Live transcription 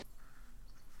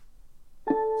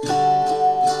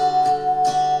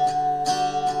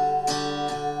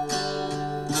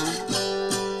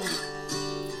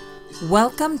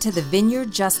Welcome to the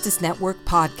Vineyard Justice Network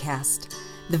podcast.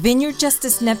 The Vineyard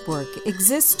Justice Network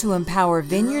exists to empower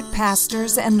vineyard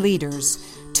pastors and leaders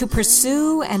to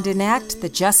pursue and enact the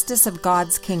justice of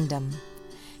God's kingdom.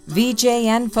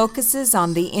 VJN focuses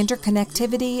on the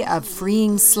interconnectivity of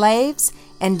freeing slaves,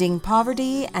 ending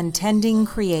poverty, and tending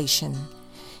creation.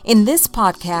 In this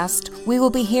podcast, we will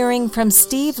be hearing from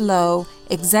Steve Lowe,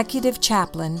 Executive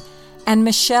Chaplain, and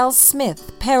Michelle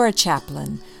Smith,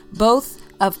 Parachaplain, both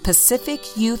of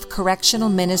Pacific Youth Correctional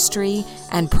Ministry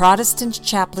and Protestant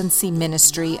Chaplaincy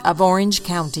Ministry of Orange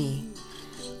County.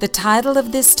 The title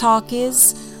of this talk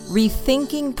is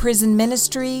Rethinking Prison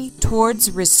Ministry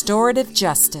Towards Restorative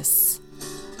Justice.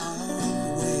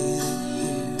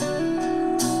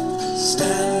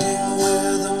 Standing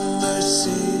where the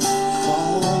mercy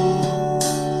falls.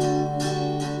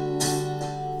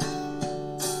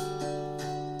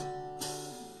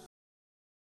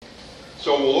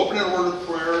 So we'll open in a word of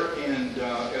prayer, and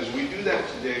as we do that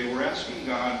today, we're asking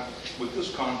God with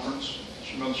this conference.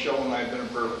 Michelle and I have been in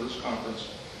prayer for this conference.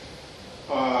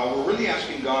 We're really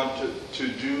asking God to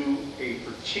do a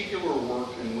particular work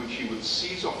in which He would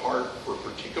seize a heart for a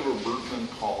particular burden and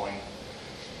calling,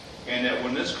 and that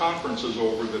when this conference is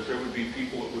over, that there would be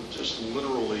people that would just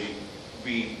literally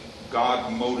be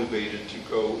God motivated to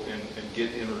go and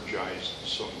get energized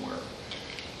somewhere.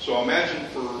 So imagine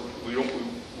we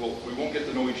won't get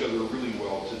to know each other really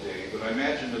well today, but I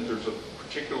imagine that there's a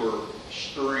particular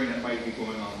stirring that might be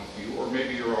going on with you, or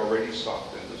maybe you're already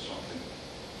sucked into something.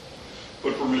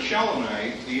 But for Michelle and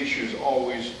I, the issue is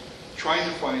always trying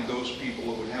to find those people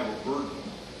that would have a burden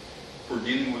for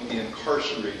dealing with the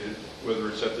incarcerated, whether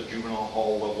it's at the juvenile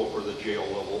hall level or the jail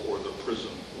level or the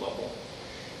prison level.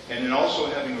 And then also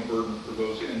having a burden for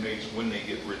those inmates when they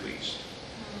get released.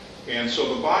 And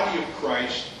so the body of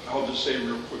Christ, I'll just say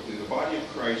real quickly, the body of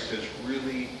Christ has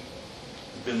really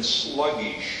been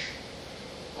sluggish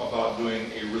about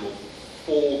doing a real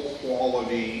full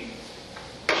quality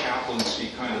chaplaincy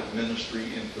kind of ministry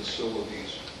in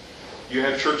facilities. You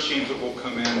have church teams that will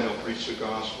come in, they'll preach the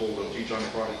gospel, they'll teach on the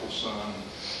prodigal son,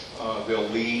 they'll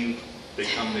leave, they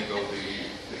come, they go, they leave,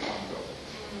 they come, go.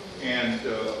 And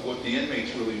what the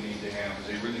inmates really need to have is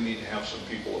they really need to have some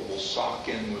people that will sock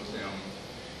in with them.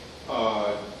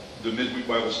 The midweek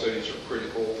Bible studies are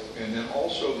critical, and then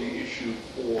also the issue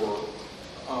for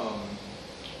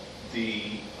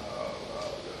the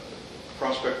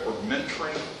prospect for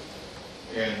mentoring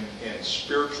and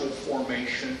spiritual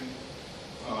formation.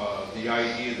 The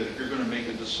idea that if you're going to make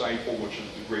a disciple, which is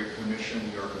the Great Commission,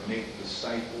 we are to make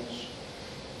disciples,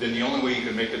 then the only way you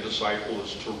can make a disciple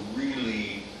is to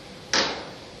really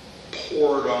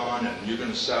pour it on, and you're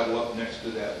going to saddle up next to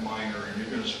that minor, and you're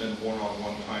going to spend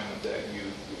one-on-one time with that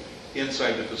youth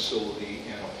inside the facility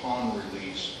and upon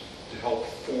release to help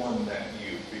form that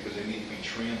youth, because they need to be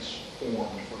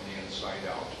transformed from the inside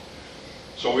out.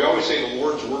 So we always say the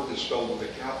Lord's work is spelled with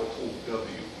a capital W. I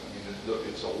mean,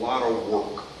 it's a lot of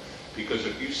work, because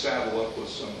if you saddle up with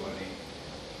somebody,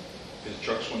 as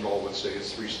Chuck Swindoll would say,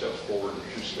 it's 3 steps forward and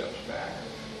 2 steps back.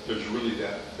 There's really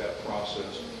that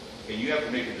process. And you have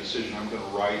to make a decision, I'm going to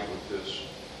ride with this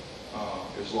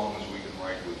as long as we can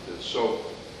ride with this. So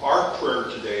our prayer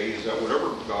today is that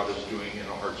whatever God is doing in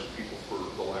the hearts of people for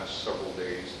the last several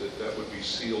days, that would be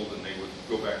sealed and they would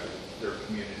go back to their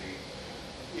community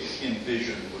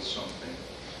envisioned with something.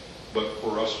 But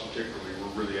for us particularly,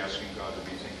 we're really asking God to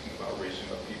be thinking about raising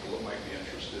up people that might be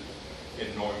interested in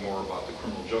knowing more about the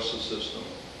criminal justice system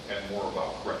and more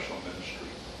about correctional ministry.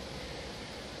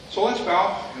 So let's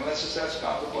bow and let's just ask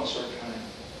God to bless our time.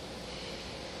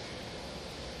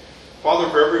 Father,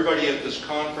 for everybody at this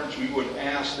conference, we would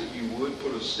ask that you would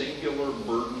put a singular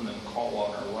burden and call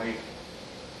on our life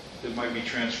that might be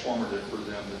transformative for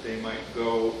them, that they might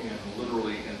go and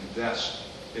literally invest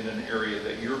in an area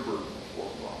that you're burdened for,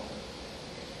 Father.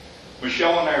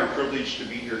 Michelle and I are privileged to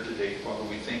be here today, Father.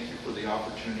 We thank you for the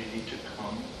opportunity to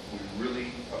come. We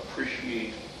really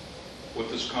appreciate what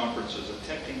this conference is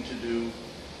attempting to do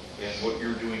and what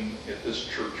you're doing at this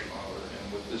church, Father,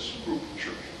 and with this group of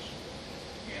churches.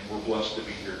 And we're blessed to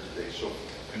be here today. So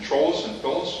control us and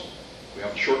fill us. We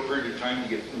have a short period of time to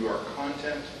get through our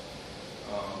content,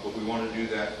 but we want to do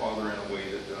that, Father, in a way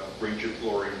that brings you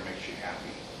glory and makes you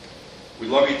happy. We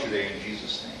love you today in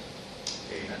Jesus'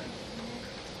 name. Amen.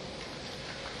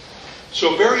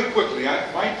 So very quickly,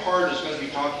 my part is going to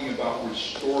be talking about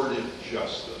restorative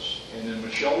justice. And then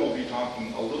Michelle will be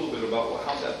talking a little bit about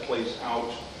how that plays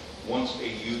out once a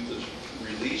youth is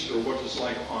released, or what it's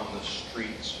like on the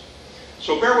streets.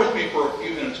 So bear with me for a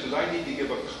few minutes, because I need to give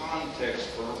a context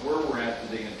for where we're at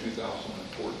today in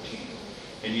 2014.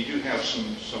 And you do have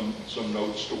some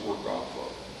notes to work off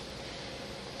of.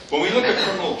 When we look at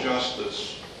criminal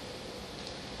justice,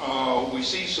 we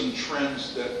see some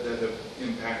trends that have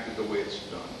impacted the way it's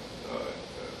done.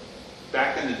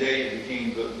 Back in the day, it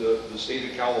became the state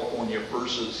of California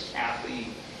versus Kathy.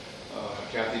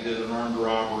 Kathy did an armed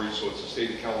robbery, so it's the state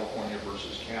of California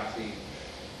versus Kathy.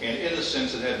 And in a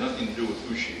sense, it had nothing to do with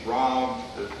who she robbed.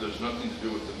 There's nothing to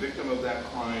do with the victim of that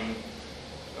crime.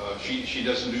 She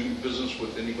doesn't do business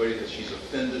with anybody that she's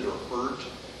offended or hurt.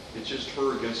 It's just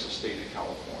her against the state of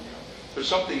California. There's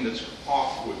something that's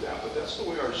off with that, but that's the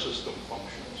way our system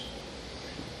functions.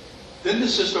 Then the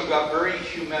system got very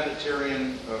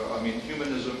humanitarian,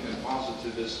 humanism and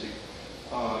positivistic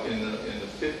in the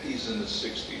 50s and the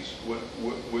 60s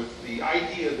with the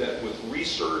idea that with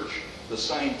research, the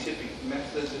scientific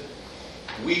method,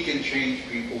 we can change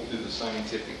people through the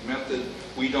scientific method.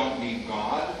 We don't need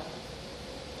God.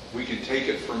 We can take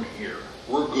it from here.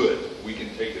 We're good. We can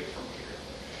take it from here.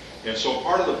 And so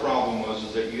part of the problem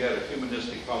was that you had a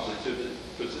humanistic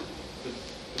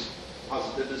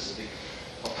positivistic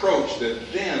approach that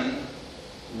then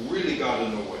really got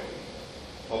in the way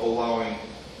of allowing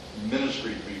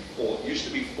ministry to be full. It used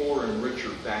to be fuller and richer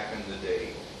back in the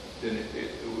day. Then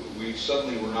we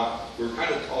suddenly were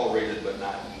kind of tolerated but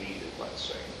not needed, let's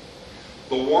say.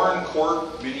 The Warren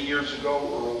Court many years ago,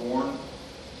 Earl Warren,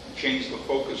 changed the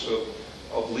focus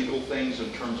of legal things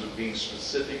in terms of being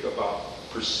specific about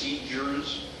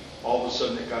procedures. All of a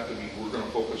sudden it got to be, we're going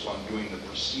to focus on doing the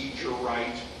procedure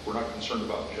right. We're not concerned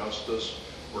about justice.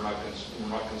 We're not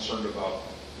concerned about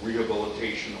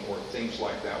rehabilitation or things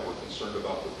like that. We're concerned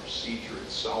about the procedure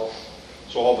itself.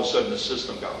 So all of a sudden the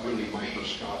system got really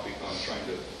microscopic on trying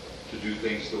to do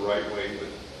things the right way, but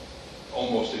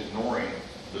almost ignoring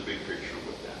the big picture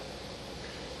with that.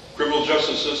 Criminal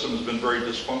justice system has been very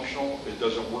dysfunctional. It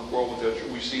doesn't work well with that.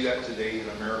 We see that today in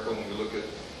America when we look at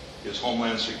is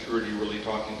Homeland Security really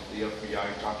talking to the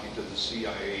FBI, talking to the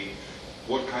CIA,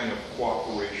 what kind of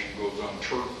cooperation goes on,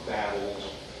 turf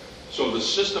battles. So the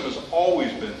system has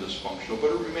always been dysfunctional, but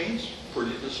it remains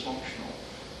pretty dysfunctional.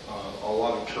 A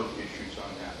lot of turf issues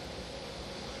on that.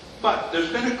 But there's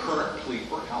been a current plea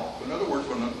for help. In other words,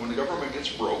 when the government gets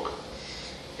broke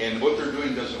and what they're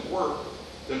doing doesn't work,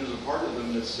 then there's a part of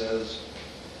them that says,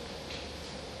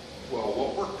 well,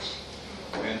 what works?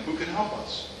 And who can help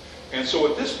us? And so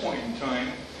at this point in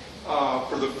time,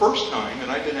 for the first time,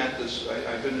 and I've been at this,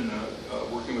 I've been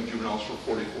working with juveniles for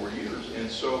 44 years, and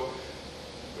so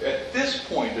at this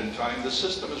point in time, the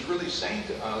system is really saying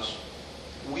to us,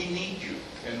 we need you,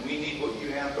 and we need what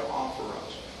you have to offer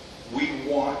us. We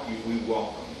want you, we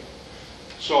welcome you.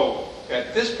 So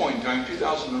at this point in time,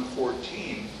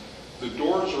 2014, the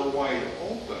doors are wide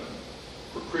open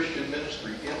for Christian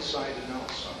ministry inside and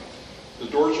outside. The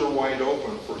doors are wide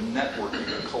open for networking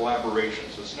and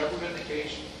collaborations. It's never been the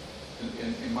case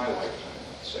in my lifetime,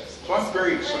 I'd say. So I'm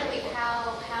very excited.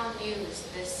 How new is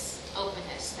this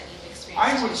openness that you've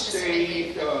experienced? I would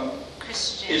say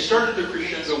Christian. it started to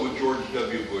crescendo with George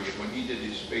W. Bush when he did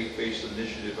his faith-based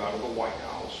initiative out of the White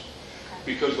House.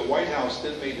 Okay. Because the White House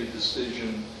then made a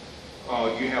decision,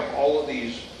 you have all of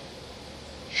these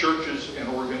churches and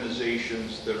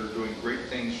organizations that are doing great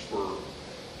things for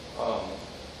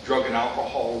drug and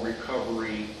alcohol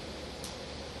recovery,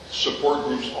 support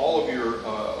groups, all of your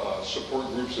support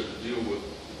groups that deal with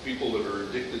people that are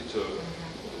addicted to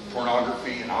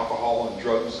pornography and alcohol and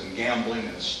drugs and gambling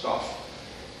and stuff.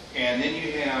 And then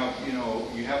you have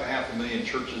 500,000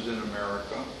 churches in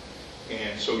America.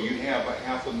 And so you have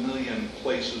 500,000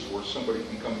 places where somebody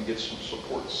can come and get some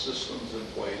support systems in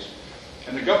place.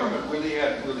 And the government really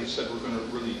hadn't really said we're going to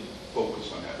really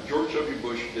focus on that. George W.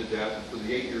 Bush did that, and for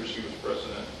the 8 years he was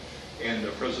president, and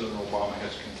President Obama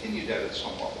has continued that at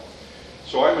some level.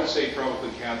 So I would say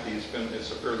probably, Kathy,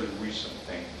 it's a fairly recent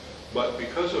thing. But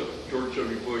because of George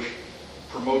W. Bush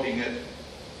promoting it,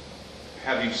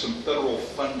 having some federal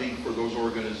funding for those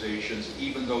organizations,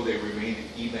 even though they remained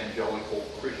evangelical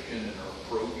Christian in their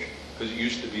approach, because it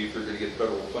used to be if you're going to get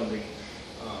federal funding,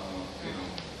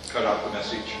 cut out the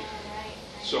message.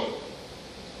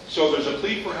 So there's a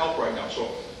plea for help right now.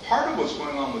 So part of what's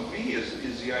going on with me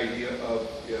is the idea of,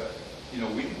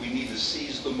 we need to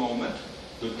seize the moment.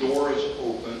 The door is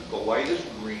open. The light is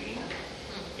green.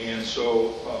 And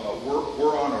so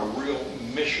we're on a real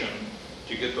mission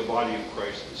to get the body of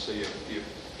Christ to say,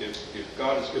 if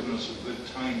God has given us a good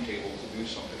timetable to do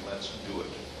something, let's do it.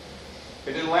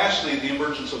 And then lastly, the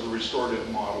emergence of the restorative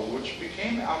model, which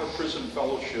became out of prison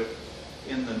fellowship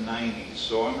in the 90s.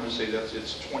 So I'm going to say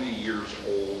it's 20 years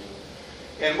old.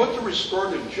 And what the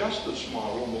restorative justice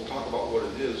model, and we'll talk about what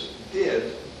it is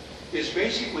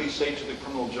basically say to the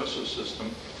criminal justice system,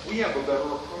 we have a better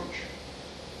approach.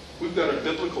 We've got a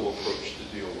biblical approach to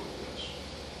deal with this.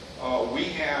 We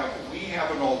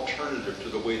have an alternative to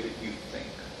the way that you think.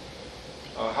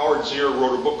 Howard Zier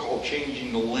wrote a book called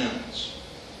Changing the Lens.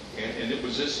 And it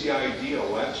was just the idea,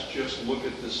 let's just look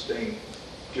at this thing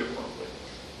differently.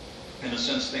 In a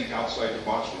sense, think outside the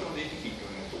box. We don't need to keep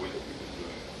doing it the way that we've been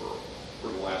doing it for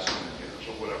the last 100 years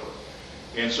or whatever.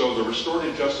 And so the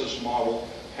restorative justice model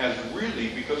has really,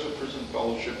 because of Prison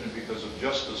Fellowship and because of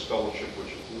Justice Fellowship,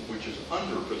 which is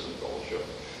under Prison Fellowship.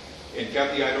 And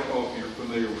Kathy, I don't know if you're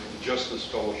familiar with the Justice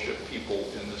Fellowship people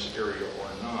in this area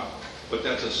or not, but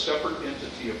that's a separate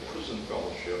entity of Prison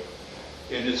Fellowship.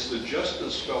 And it's the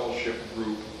Justice Fellowship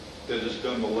group that has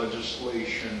done the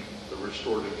legislation, the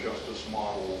restorative justice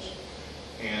models,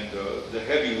 and the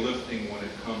heavy lifting when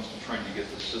it comes to trying to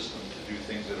get the system to do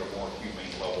things at a more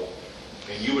humane level.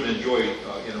 And you would enjoy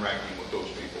interacting with those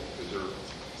people because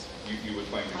you would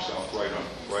find yourself right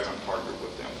on target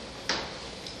with them.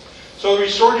 So the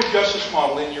restorative justice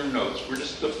model in your notes, we're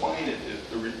just defining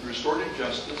it. The restorative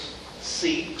justice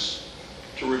seeks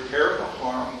to repair the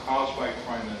harm caused by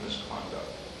crime and misconduct.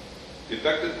 The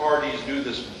affected parties do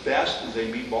this best as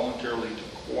they meet voluntarily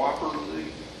to cooperatively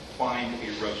find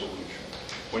a resolution.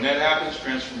 When that happens,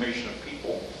 transformation of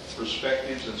people,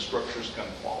 perspectives, and structures can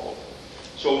follow.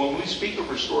 So when we speak of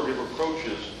restorative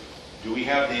approaches, do we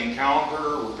have the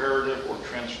encounter, reparative, or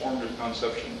transformative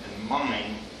conception in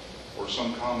mind, or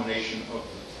some combination of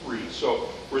the three? So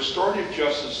restorative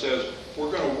justice says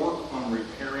we're going to work on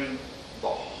repairing the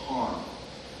harm.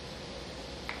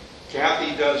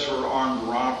 Kathy does her armed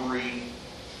robbery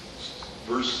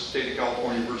versus State of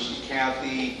California versus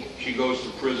Kathy. She goes to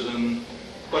prison.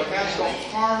 But has the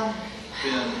harm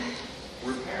been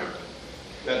repaired?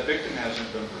 That victim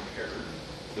hasn't been repaired.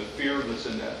 The fear that's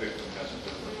in that victim hasn't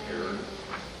been repaired.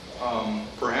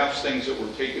 Perhaps things that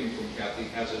were taken from Kathy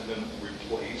hasn't been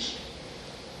replaced.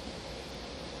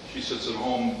 She sits at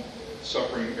home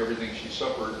suffering everything she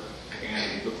suffered,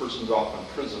 and the person's off in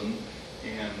prison,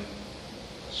 and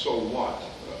so what?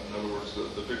 In other words,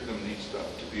 the victim needs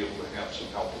to be able to have some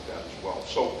help with that as well.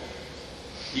 So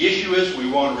the issue is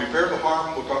we want to repair the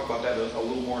harm. We'll talk about that a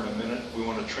little more in a minute. We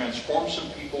want to transform some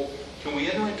people. Can we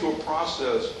enter into a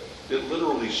process that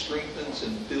literally strengthens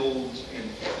and builds and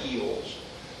heals?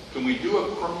 Can we do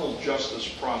a criminal justice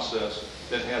process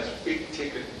that has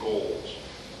big-ticket goals?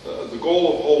 The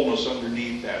goal of wholeness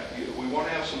underneath that. We want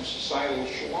to have some societal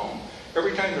shalom.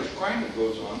 Every time there's crime that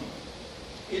goes on,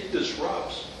 it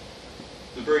disrupts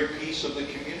the very peace of the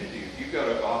community. If you've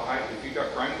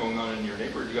got crime going on in your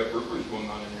neighborhood, you've got burglaries going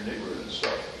on in your neighborhood and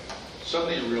stuff,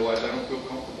 suddenly you realize I don't feel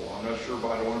comfortable. I'm not sure if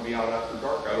I don't want to be out after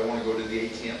dark. I don't want to go to the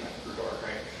ATM after dark.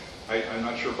 I'm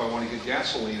not sure if I want to get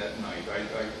gasoline at night.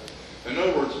 In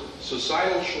other words,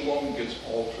 societal shalom gets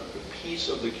altered. The peace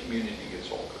of the community gets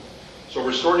altered. So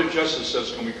restorative justice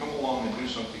says, can we come along and do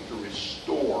something to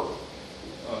restore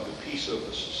the peace of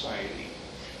the society?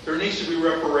 There needs to be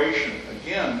reparation.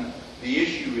 Again, the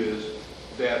issue is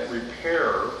that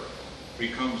repair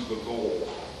becomes the goal.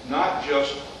 Not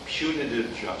just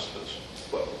punitive justice,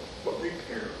 but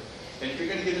repair. And if you're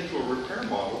going to get into a repair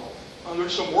model,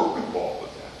 there's some work involved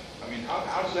with that. I mean,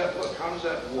 how does that look? How does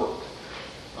that work?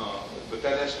 But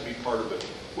that has to be part of it.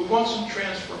 We want some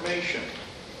transformation.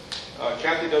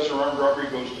 Kathy does her armed robbery,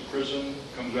 goes to prison,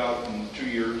 comes out in 2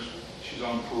 years. She's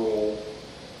on parole.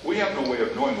 We have no way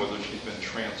of knowing whether she's been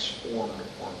transformed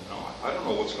or not. I don't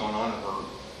know what's gone on in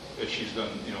her if she's done,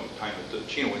 time at the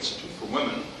Chino Institute for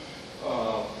Women.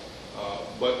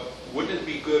 But wouldn't it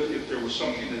be good if there was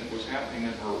something that was happening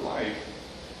in her life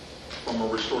from a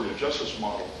restorative justice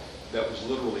model that was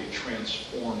literally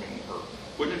transforming her?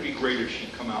 Wouldn't it be great if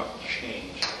she'd come out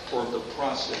changed, or if the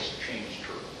process changed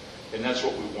her? And that's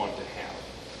what we want to have.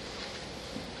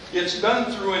 It's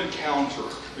done through encounter.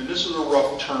 And this is a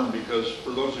rough term because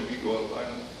for those of you who are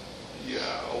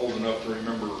old enough to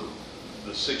remember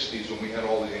the 60s when we had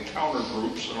all the encounter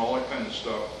groups and all that kind of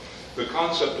stuff, the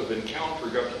concept of encounter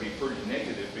got to be pretty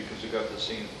negative because it got to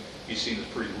be seen as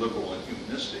pretty liberal and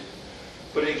humanistic.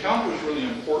 But encounter is really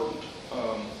important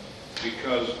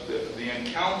because the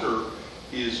encounter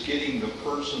is getting the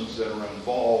persons that are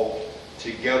involved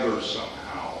together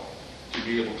somehow to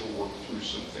be able to work through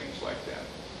some things like that.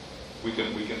 We can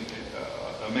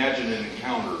imagine an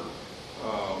encounter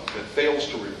that fails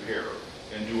to repair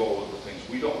and do all of the things.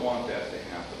 We don't want that to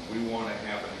happen. We want to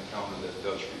have an encounter that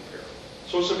does repair.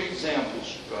 So some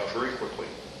examples very quickly.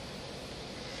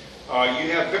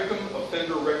 You have Victim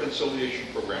Offender Reconciliation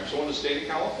Program. So in the state of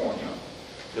California,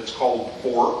 it's called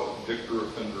VORP, Victim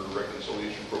Offender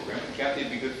Reconciliation Program. And Kathy,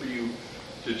 it'd be good for you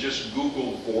to just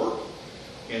Google VORP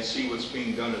and see what's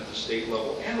being done at the state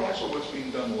level and also what's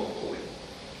being done locally.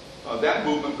 That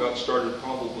movement got started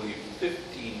probably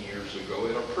 15 years ago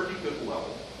at a pretty good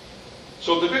level.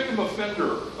 So the victim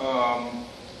offender,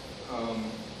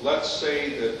 let's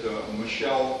say that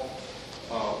Michelle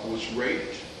was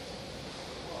raped,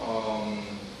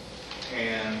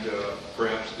 and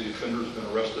perhaps the offender has been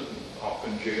arrested and off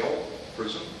in jail,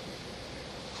 prison.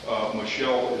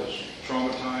 Michelle is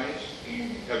traumatized,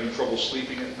 having trouble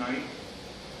sleeping at night,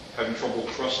 having trouble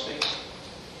trusting.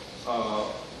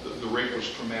 The rape was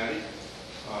traumatic.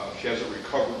 She hasn't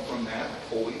recovered from that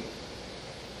fully.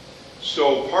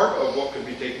 So part of what could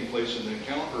be taking place in the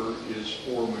encounter is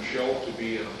for Michelle to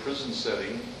be in a prison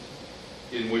setting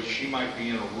in which she might be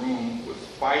in a room with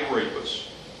 5 rapists,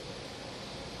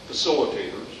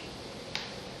 facilitators,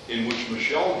 in which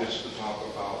Michelle gets to talk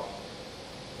about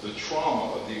the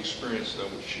trauma of the experience that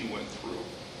which she went through.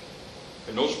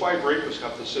 And those 5 rapists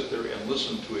have to sit there and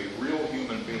listen to a real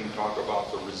human being talk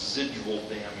about the residual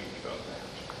damage of that.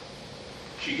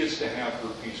 She gets to have her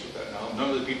piece with that. Now,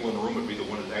 none of the people in the room would be the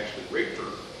one that actually raped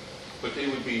her, but they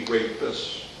would be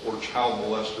rapists or child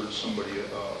molesters, somebody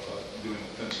doing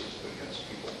offenses against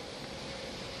people.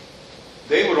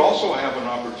 They would also have an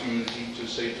opportunity to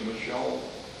say to Michelle,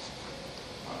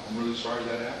 I'm really sorry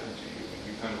that happened to you.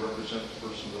 You kind of represent the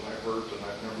person that I hurt, and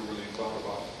I've never really thought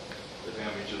about the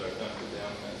damage that I've done to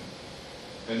them.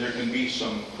 And there can be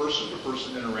some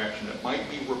person-to-person interaction that might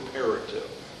be reparative.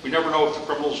 We never know if the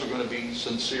criminals are going to be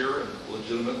sincere and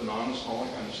legitimate and honest and all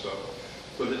that kind of stuff.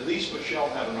 But at least Michelle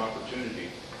had an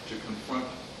opportunity to confront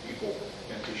people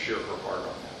and to share her heart on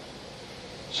that.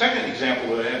 Second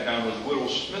example that I had down was Widow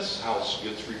Smith's house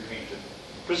gets repainted.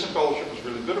 Prison Fellowship was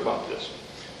really good about this.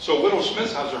 So Widow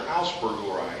Smith has her house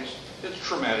burglarized. It's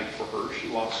traumatic for her. She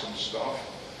lost some stuff.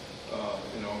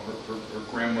 Her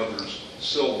grandmother's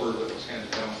silver that was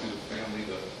handed down through the family,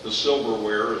 the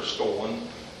silverware is stolen,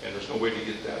 and there's no way to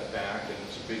get that back, and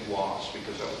it's a big loss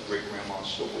because that was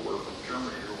great-grandma's silverware from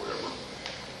Germany or whatever.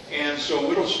 And so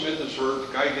Widow Smith is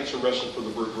hurt. Guy gets arrested for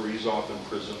the burglary. He's off in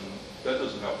prison. That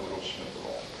doesn't help Widow Smith at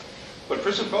all. But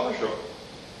Prison Fellowship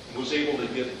was able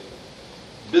to get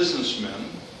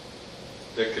businessmen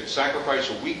that could sacrifice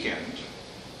a weekend,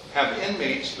 have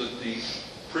inmates that the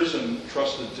prison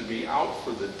trusted to be out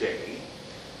for the day,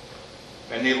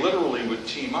 and they literally would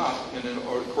team up and in the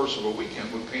course of a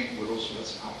weekend would paint Widow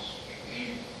Smith's house.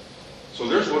 So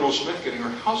there's Widow Smith getting her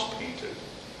house painted.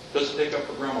 Doesn't take up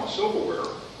her grandma's silverware,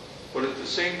 but at the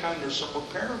same time there's some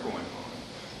repair going on.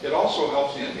 It also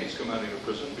helps the inmates come out of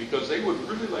prison because they would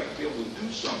really like to be able to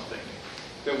do something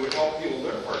that would help heal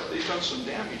their heart. They've done some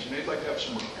damage and they'd like to have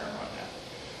some repair on that.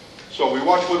 So we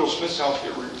watched Widow Smith's house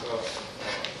get repainted.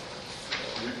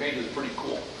 Is pretty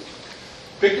cool.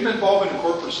 Victim involvement in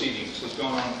court proceedings has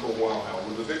gone on for a while now,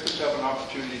 where the victims have an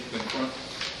opportunity to confront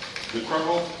the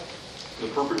criminal, the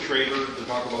perpetrator, to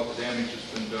talk about the damage that's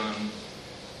been done.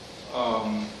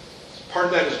 Part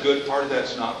of that is good, part of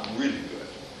that's not really good.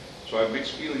 So I have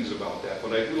mixed feelings about that,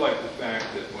 but I do like the fact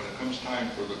that when it comes time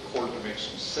for the court to make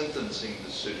some sentencing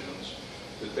decisions,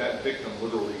 that victim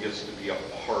literally gets to be a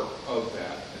part of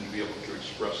that and to be able to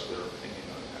express their opinion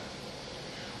on that.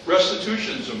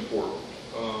 Restitution is important.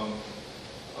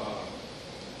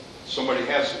 Somebody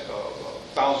has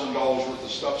 $1,000 worth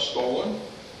of stuff stolen.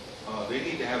 They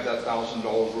need to have that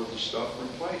 $1,000 worth of stuff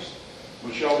replaced.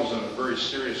 Michelle was in a very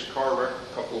serious car wreck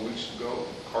a couple of weeks ago.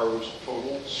 The car was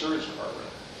totaled, serious car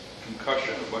wreck.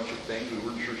 Concussion, a bunch of things. We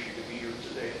weren't sure she could be here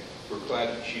today. We're glad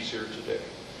that she's here today.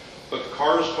 But the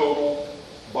car is totaled,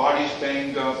 body's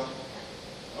banged up,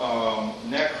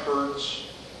 neck hurts.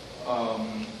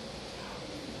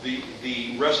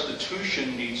 The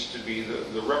restitution needs to be,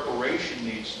 the reparation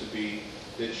needs to be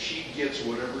that she gets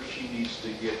whatever she needs to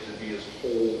get to be as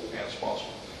whole as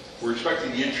possible. We're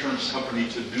expecting the insurance company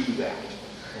to do that.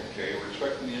 Okay, we're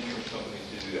expecting the insurance company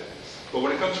to do that. But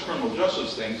when it comes to criminal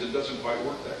justice things, it doesn't quite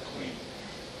work that clean.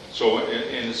 So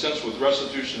in a sense, with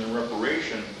restitution and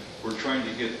reparation, we're trying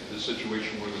to get the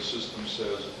situation where the system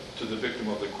says to the victim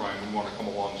of the crime, we want to come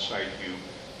alongside you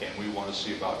and we want to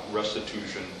see about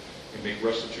restitution and make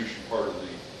restitution part of the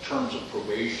terms of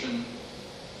probation,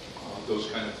 those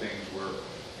kind of things where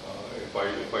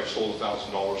if I stole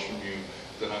 $1,000 from you,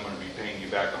 then I'm going to be paying you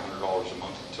back $100 a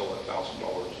month until that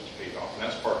 $1,000 is paid off. And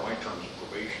that's part of my terms of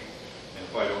probation. And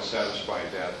if I don't satisfy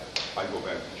that, I go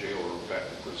back to jail or back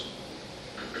to prison.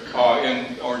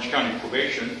 In Orange County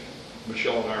Probation,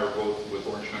 Michelle and I are both with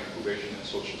Orange County Probation and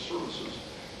Social Services.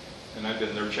 And I've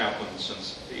been their chaplain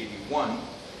since '81.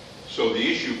 So the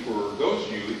issue for those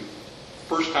youth,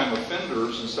 first-time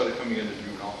offenders, instead of coming into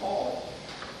juvenile hall,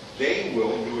 they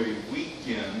will do a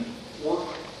weekend work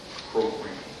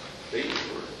program. They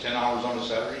work 10 hours on a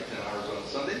Saturday, 10 hours on a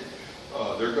Sunday.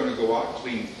 They're going to go out,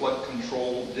 clean flood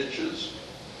control ditches,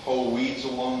 hoe weeds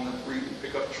along the creek,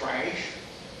 pick up trash.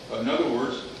 In other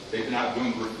words, they've been out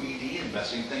doing graffiti and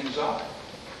messing things up.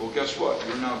 Well, guess what?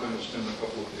 You're now going to spend a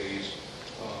couple of days,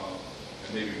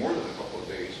 and maybe more than a couple of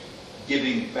days,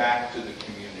 giving back to the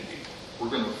community. We're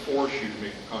going to force you to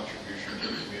make a contribution to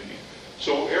the community.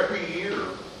 So every year,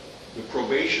 the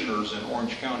probationers in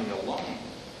Orange County alone,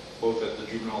 both at the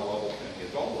juvenile level and the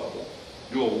adult level,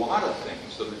 do a lot of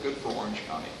things that are good for Orange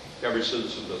County. Every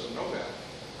citizen doesn't know that.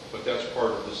 But that's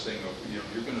part of this thing of,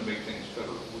 you're going to make things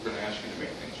better. We're going to ask you to make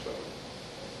things better.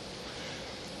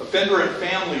 Offender and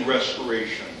family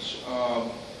restorations.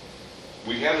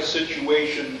 We had a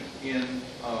situation in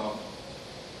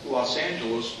Los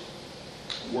Angeles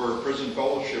where Prison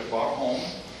Fellowship bought a home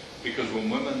because when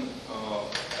women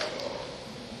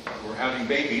were having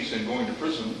babies and going to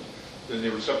prison, then they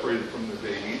were separated from their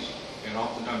babies, and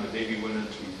oftentimes the baby went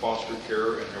into foster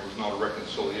care and there was not a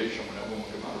reconciliation when that woman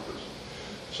came out of prison.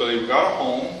 So they got a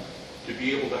home to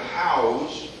be able to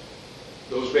house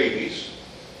those babies,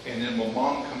 and then when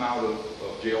mom come out of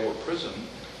jail or prison,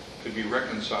 could be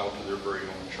reconciled to their very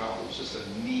own child. It was just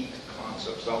a neat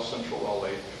concept. South Central LA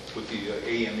with the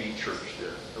AME church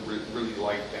there. I really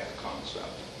liked that concept.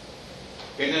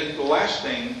 And then the last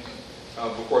thing,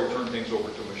 before I turn things over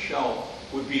to Michelle,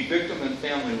 would be victim and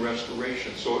family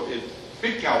restoration. So at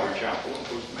Big Calvary Chapel in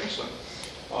Costa Mesa,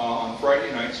 on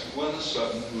Friday nights, Glenna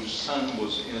Sutton, whose son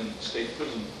was in state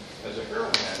prison as a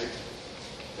heroin addict,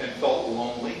 and felt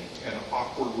lonely and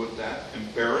awkward with that,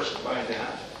 embarrassed by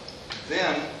that,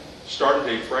 then started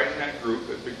a Friday night group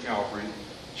at Big Calvary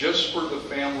just for the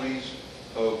families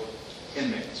of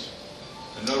inmates.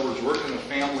 In other words, where can a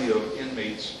family of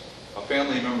inmates, a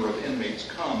family member of inmates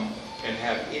come and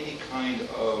have any kind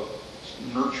of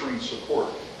nurturing support?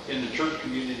 In the church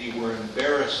community, we're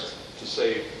embarrassed to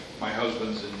say, my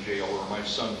husband's in jail or my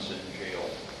son's in jail,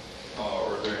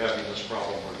 or they're having this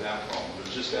problem or that problem.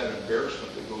 There's just that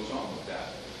embarrassment that goes on with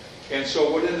that. And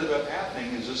so what ended up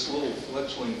happening is this little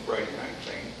fledgling Friday night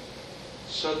thing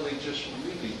suddenly just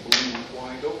really blew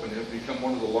wide open. It had become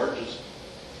one of the largest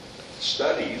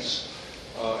studies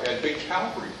at Big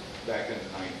Calvary back in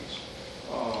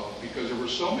the 90s because there were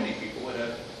so many people that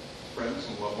had friends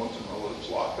and loved ones and relatives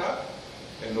locked up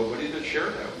and nobody to share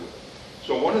that with.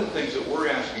 So one of the things that we're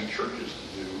asking churches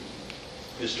to do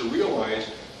is to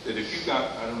realize that if you've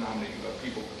got, I don't know how many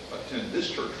people attend this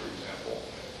church, for example,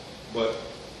 but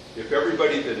if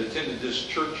everybody that attended this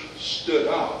church stood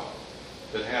up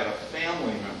that had a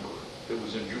family member that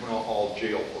was in juvenile hall,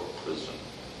 jail, or prison,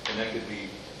 and that could be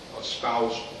a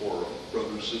spouse or a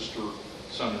brother, sister,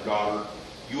 son, or daughter,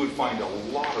 you would find a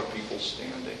lot of people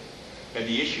standing. And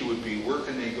the issue would be, where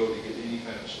can they go to get any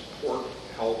kind of support,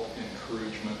 help,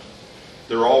 encouragement?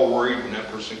 They're all worried when that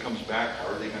person comes back. How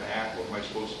are they going to act? What am I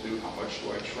supposed to do? How much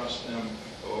do I trust them?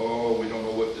 Oh, we don't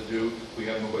know what to do. We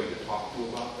have nobody to talk to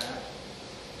about that.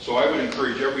 So I would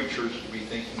encourage every church to be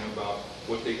thinking about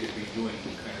what they could be doing to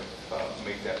kind of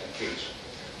make that the case.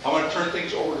 I'm going to turn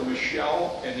things over to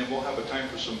Michelle, and then we'll have a time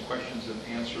for some questions and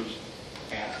answers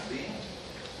at the end.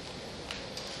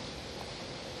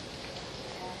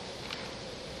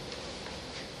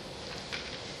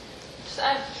 Just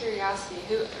out of curiosity,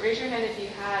 raise your hand if you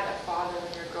had a father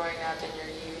when you were growing up in your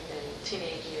youth and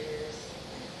teenage years.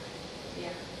 Yeah.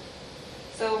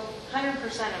 So 100%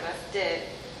 of us did.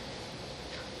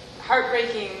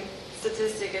 Heartbreaking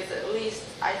statistic is at least,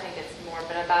 I think it's more,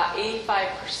 but about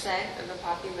 85% of the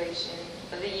population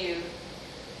of the youth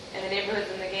in the neighborhoods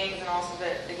and the gangs, and also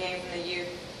the gangs and the youth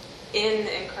in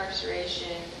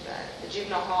incarceration, the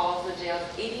juvenile halls, the jails,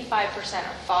 85%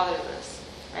 are fatherless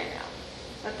right now.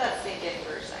 Let that sink in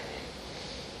for a second.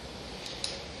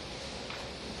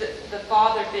 The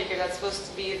father figure that's supposed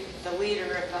to be the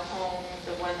leader of the home,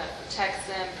 the one that protects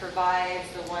them, provides,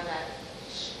 the one that,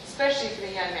 especially for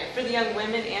the young men, for the young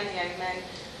women and the young men,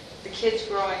 the kids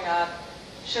growing up,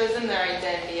 shows them their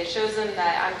identity. It shows them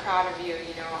that I'm proud of you,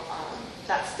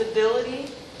 that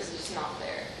stability is just not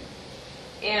there.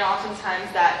 And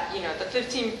oftentimes that, the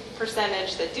 15%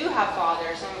 that do have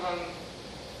fathers, some of them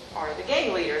are the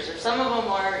gang leaders, or some of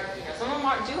them are,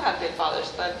 do have good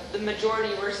fathers, but the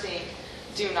majority we're seeing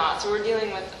do not. So we're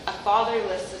dealing with a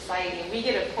fatherless society, and we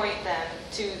get to point them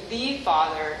to the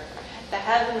Father, the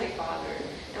Heavenly Father,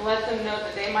 and let them know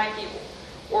that they might be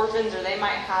orphans, or they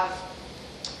might have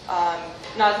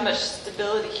not as much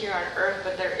stability here on earth,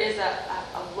 but there is a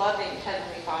loving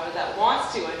Heavenly Father that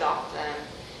wants to adopt them,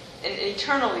 an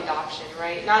eternal adoption,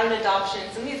 right? Not an adoption.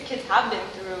 Some of these kids have been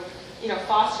through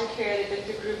foster care, they've been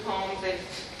through group homes, they've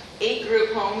 8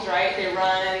 group homes, right? They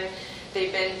run,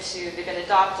 they've been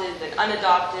adopted, been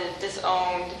unadopted,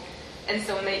 disowned. And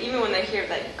so even when they hear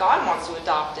that God wants to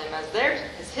adopt him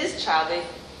as his child,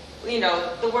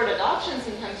 the word adoption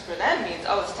sometimes for them means,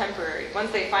 oh, it's temporary.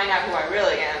 Once they find out who I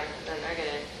really am, then they're going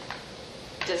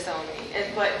to disown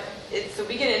me. So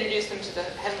we can introduce them to the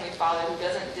Heavenly Father who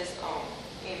doesn't disown.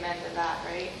 Amen to that,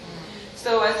 right?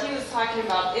 So as he was talking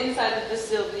about inside the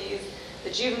facilities, the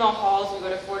juvenile halls, we go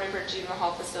to 4 different juvenile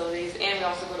hall facilities, and we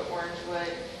also go to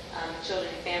Orangewood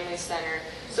Children and Family Center.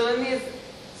 So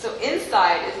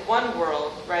inside is one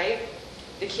world, right?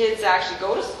 The kids actually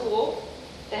go to school.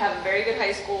 They have very good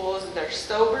high schools. They're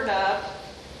sobered up.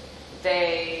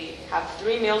 They have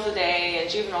 3 meals a day. In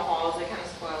juvenile halls, they kind of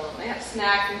spoil them. They have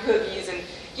snacks and cookies, and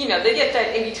they get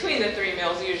that in between the 3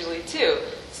 meals usually too.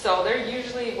 So they're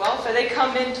usually well fed. They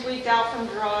come in tweaked out from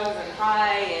drugs and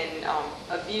high and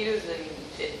abused and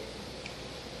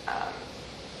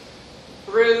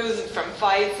bruised from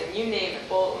fights and you name it,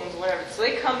 bullet wounds, whatever. So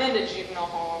they come into juvenile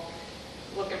hall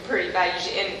looking pretty bad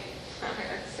usually, and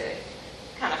I'd say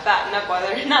kind of fatten up while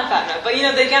they're not fatten up, but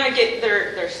they kind of get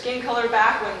their skin color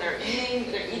back when they're eating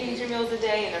 3 meals a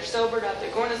day and they're sobered up.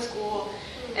 They're going to school,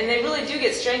 and they really do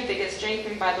get strength. They get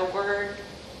strengthened by the Word.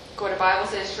 Go to Bible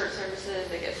studies, church services.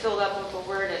 They get filled up with the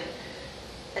Word,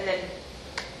 and then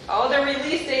their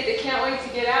release date. They can't wait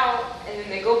to get out, and then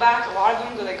they go back. A lot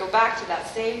of them go back to that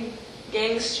same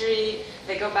gang street.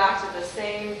 They go back to the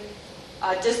same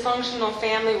dysfunctional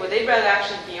family where they'd rather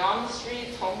actually be on the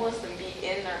streets, homeless, than be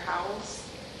in their house,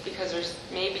 because there's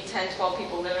maybe 10, 12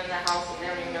 people living in the house, and they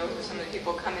don't even know who some of the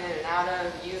people coming in and out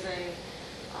of, using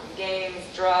gangs,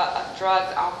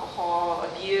 drugs, alcohol,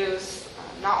 abuse.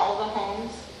 Not all the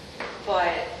homes,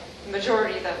 but the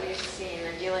majority that we've seen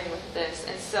are dealing with this.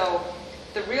 And so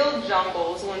the real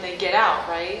jumble is when they get out,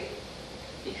 right?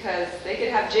 Because they could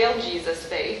have jail Jesus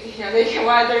faith. They can,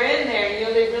 while they're in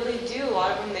there, they really do. A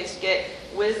lot of them, they get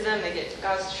wisdom, they get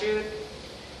God's truth.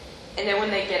 And then when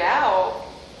they get out,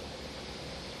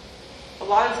 a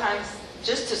lot of times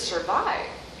just to survive,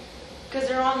 because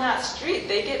they're on that street,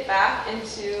 they get back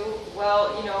into,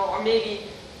 or maybe,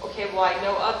 okay, well, I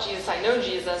know of Jesus, I know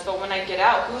Jesus, but when I get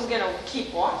out, who's going to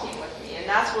keep walking with me? And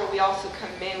that's where we also come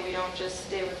in. We don't just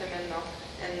stay with them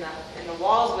in the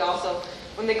walls. We also,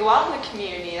 when they go out in the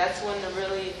community, that's when the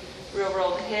really real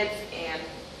world hits. And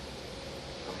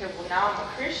okay, well, now I'm a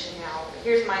Christian now.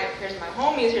 Here's my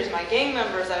homies. Here's my gang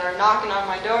members that are knocking on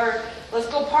my door. Let's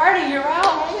go party. You're out,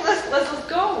 homie. Let's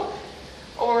go.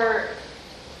 Or,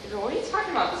 what are you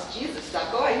talking about, this Jesus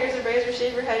stuff? Go ahead, here's a razor,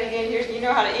 shave your head again. Here's,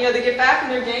 how to, they get back in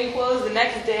their gang clothes the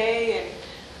next day. And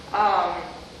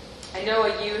I know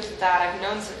a youth that I've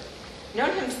known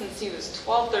him since he was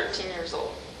 12, 13 years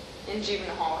old, in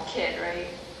juvenile hall, a kid, right?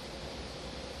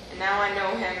 And now I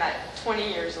know him at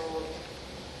 20 years old.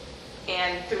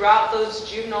 And throughout those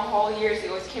juvenile hall years, he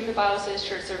always came to Bible studies,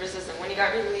 church services, and when he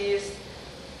got released,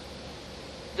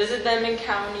 visited them in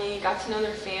county, got to know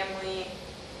their family,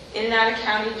 in and out of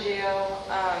county jail,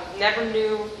 never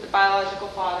knew the biological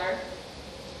father.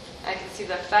 I can see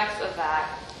the effects of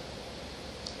that.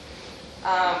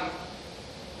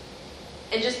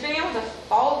 And just being able to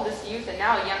follow this youth and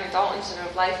now a young adult into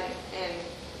their life, and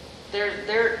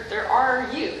they're our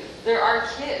youth, they're our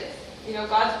kids.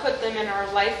 God's put them in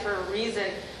our life for a reason.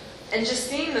 And just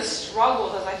seeing the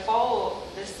struggles as I follow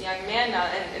this young man now,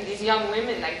 and these young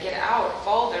women that get out,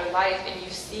 follow their life, and you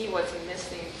see what's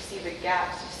missing, you see the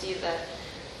gaps, you see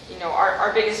the,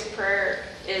 our biggest prayer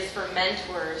is for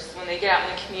mentors when they get out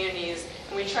in the communities,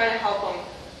 and we try to help them,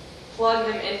 plug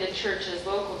them into churches,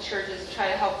 local churches, try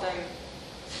to help them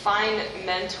find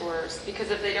mentors,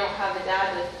 because if they don't have a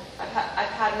dad, I've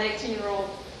had an 18-year-old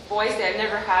boy say, I've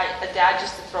never had a dad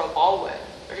just to throw a ball with,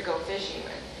 or to go fishing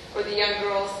with. Or the young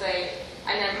girls say,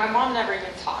 my mom never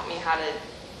even taught me how to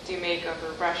do makeup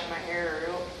or brush my hair.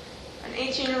 Or an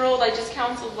 18-year-old I just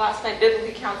counseled last night,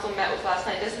 biblically counseled, met with last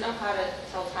night, doesn't know how to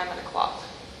tell time on a clock.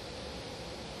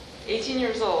 18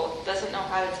 years old, doesn't know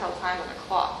how to tell time on a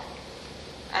clock.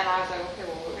 And I was like, okay,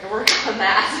 well, we're going to work on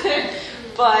that.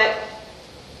 But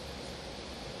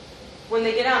when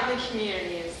they get out in the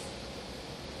communities,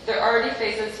 they're already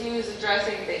faced, as he was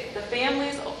addressing, the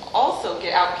families also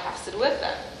get outcasted with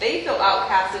them. They feel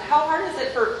outcasted. How hard is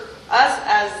it for us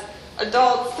as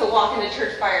adults to walk into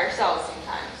church by ourselves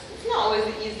sometimes? It's not always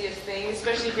the easiest thing,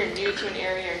 especially if you're new to an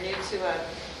area or new to a...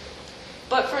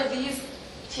 But for these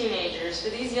teenagers, for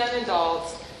these young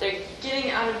adults, they're getting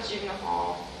out of juvenile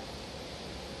hall,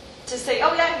 to say,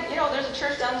 oh yeah, there's a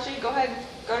church down the street, go ahead,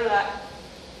 go to that.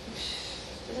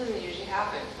 This doesn't usually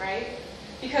happen, right?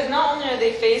 Because not only are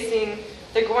they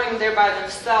they're going there by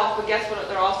themselves, but guess what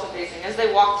they're also facing? As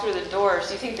they walk through the doors,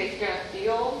 do you think they're going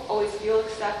to always feel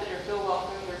accepted or feel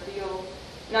welcomed or feel...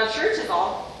 Now church is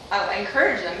all I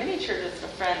encourage them. Many churches are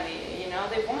friendly,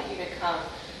 they want you to come.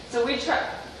 So we try.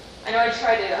 I know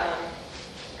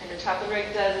Chaplain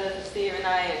Rick does it, and Steve and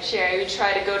I and Sherry. We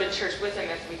try to go to church with them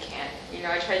if we can.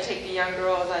 I try to take the young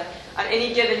girls on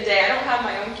any given day. I don't have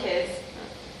my own kids.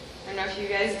 I don't know if you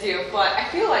guys do, but I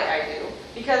feel like I do.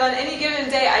 Because on any given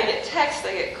day, I get texts,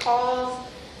 I get calls,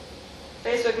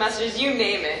 Facebook messages, you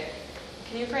name it.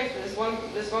 Can you pray for this one?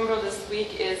 This one girl this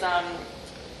week is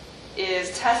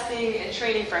testing and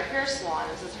training for a hair salon.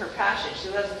 This is her passion. She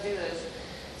loves to do this.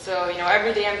 So,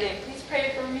 every day I'm getting, please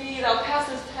pray for me that I'll pass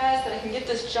this test, that I can get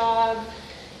this job.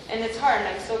 And it's hard, and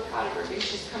I'm so proud of her because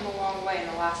she's come a long way in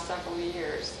the last several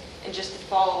years. And just to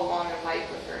follow along in life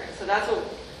with her. And so that's what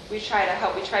we try to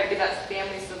help. We try to give that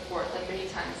family support that many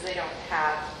times they don't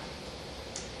have.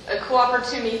 A cool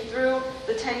opportunity through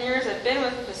the 10 years I've been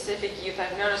with Pacific Youth,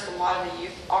 I've noticed a lot of the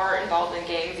youth are involved in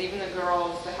gangs, even the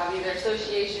girls that have either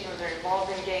association or they're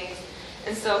involved in gangs.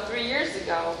 And so 5 years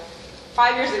ago,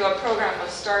 a program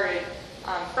was started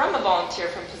from a volunteer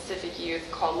from Pacific Youth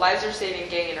called Lives Are Saving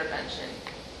Gang Intervention.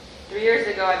 3 years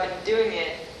ago, I've been doing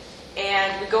it,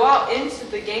 and we go out into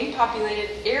the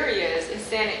gang-populated areas in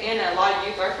Santa Ana. A lot of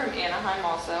youth are from Anaheim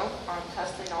also,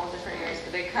 testing all different areas,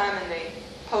 but they come and they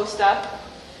post up.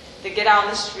 They get out on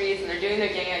the streets, and they're doing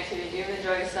their gang activity, doing the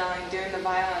drug selling, doing the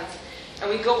violence. And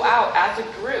we go out as a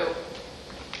group,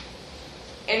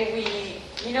 and we,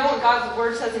 what God's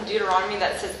Word says in Deuteronomy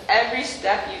that says every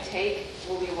step you take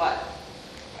will be what?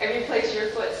 Every place your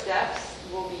foot steps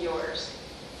will be yours.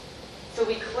 So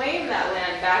we claim that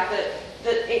land back,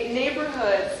 that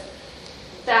neighborhoods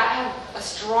that have a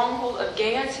stronghold of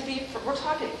gang activity, we're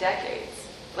talking decades.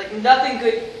 Like nothing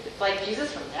good, like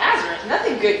Jesus from Nazareth,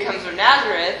 nothing good comes from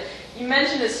Nazareth. You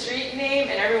mention a street name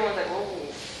and everyone's like, oh,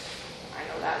 I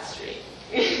know that street.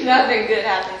 Nothing good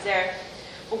happens there.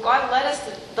 Well, God led us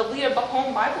to lead a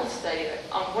home Bible study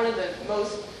on one of the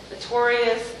most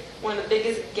notorious, one of the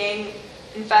biggest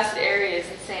gang-infested areas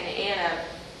in Santa Ana.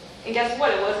 And guess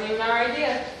what? It wasn't even our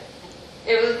idea.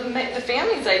 It was the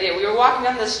family's idea. We were walking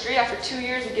down the street after 2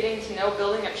 years of getting to know,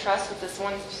 building up trust with this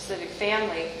one specific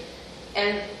family.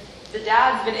 And the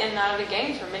dad's been in and out of the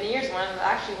gang for many years. One of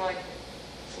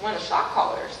the shot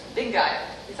callers, the big guy,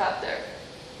 he's out there.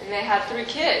 And they had 3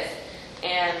 kids.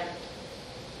 And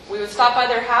we would stop by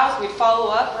their house, we'd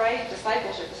follow up, right?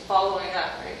 Discipleship is following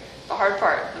up, right? The hard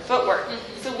part, the footwork.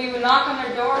 So we would knock on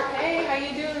their door, hey, how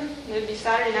you doing? And it'd be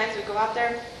Saturday nights, we'd go out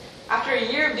there. After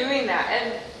a year of doing that,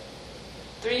 and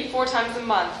 3-4 times a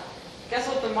month, guess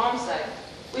what the mom said?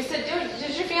 We said, dude,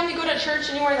 does your family go to church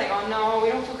anywhere? Like, oh no,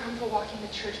 we don't feel comfortable walking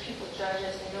to church. People judge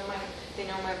us. They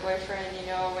know my boyfriend, I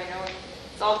know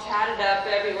it's all tatted up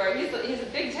everywhere. He's a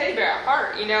big teddy bear at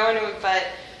heart, but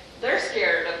they're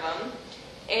scared of him.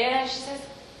 And she says,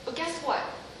 but guess what?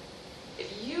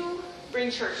 If you bring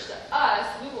church to us,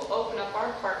 we will open up our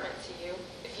apartment to you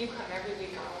if you come every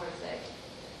week on Wednesday.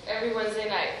 Every Wednesday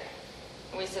night.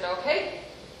 And we said, okay,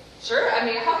 sure.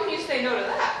 How can you say no to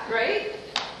that, right?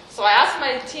 So I asked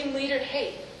my team leader,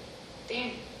 hey,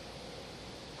 Dan,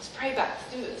 let's pray about it.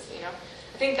 Let's do this,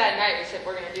 I think that night we said,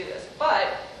 we're going to do this.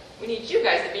 But we need you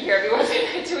guys to be here every Wednesday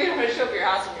night too. We don't want to show up at your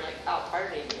house and you're like, out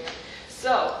partying,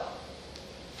 So,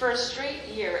 for a straight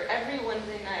year, every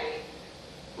Wednesday night,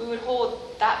 we would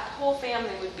that whole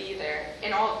family would be there.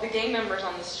 And all the gang members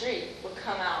on the street would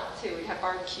come out too. We'd have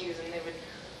barbecues and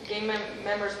gang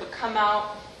members would come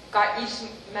out, got each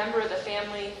member of the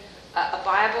family a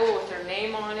Bible with their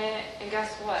name on it, and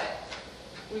guess what?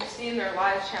 We've seen their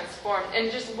lives transformed. And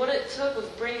just what it took was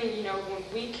bringing, when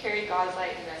we carry God's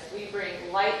light in us, we bring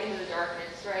light into the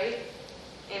darkness, right?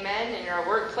 Amen? In our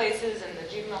workplaces and the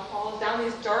juvenile halls, down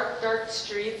these dark, dark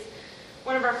streets.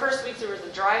 One of our first weeks, there was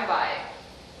a drive-by,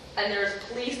 and there was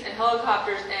police and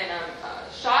helicopters and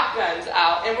shotguns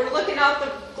out, and we're looking out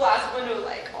the glass window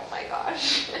like, oh my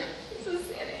gosh, this is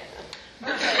Santa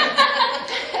Ana.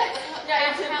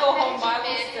 Yeah, it's a go home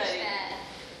Bible study.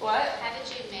 What? How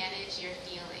did you manage your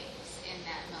feelings in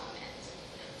that moment?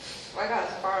 I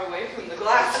got as far away from the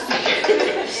glass.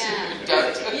 Yeah.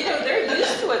 They're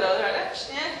used to it though. They're like,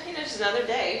 just another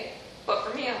day. But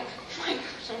for me, I'm like, oh my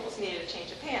gosh, I almost needed a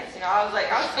change of pants. I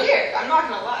was scared. I'm not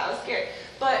gonna lie, I was scared.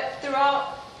 But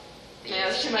throughout,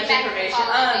 there's too much information.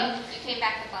 You came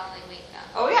back the following week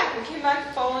though. Oh yeah, we came back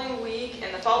the following week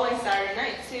and the following Saturday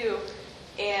night too.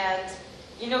 And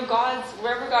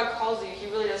wherever God calls you, He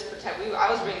really does protect. I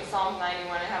was reading Psalm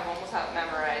 91 and almost have it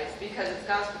memorized because it's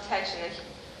God's protection. And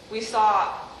we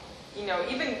saw,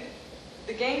 even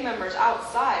the gang members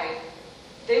outside,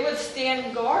 they would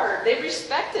stand guard. They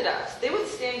respected us. They would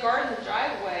stand guard in the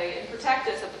driveway and protect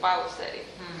us at the Bible study.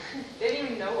 They didn't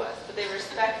even know us, but they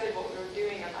respected what we were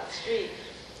doing on that street.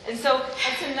 And so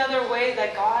that's another way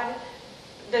that God,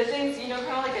 the things, kind of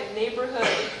like a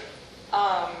neighborhood,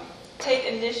 take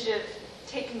initiative,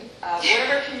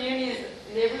 whatever communities,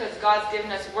 neighborhoods God's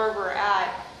given us where we're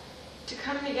at, to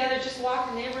come together, just walk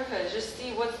the neighborhoods, just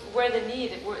see where the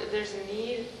need, where there's a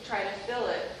need, try to fill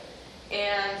it.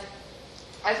 And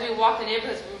as we walk the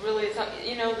neighborhoods, we really,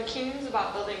 the kingdom's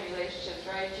about building relationships,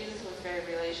 right? Jesus was very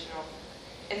relational.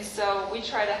 And so we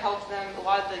try to help them. A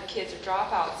lot of the kids are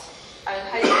dropouts in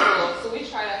high school, so we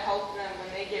try to help them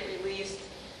when they get released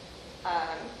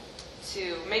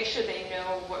to make sure they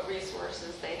know what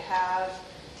resources they have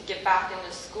to get back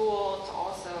into school, to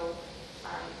also,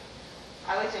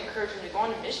 I like to encourage them to go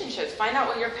on to mission trips, find out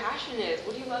what your passion is.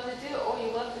 What do you love to do? Oh,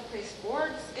 you love to play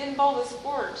sports? Get involved with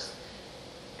sports.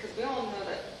 Because we all know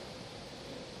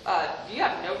that if you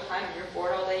have no time and you're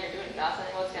bored all day, you're doing nothing,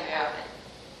 what's going to happen?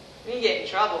 You can get in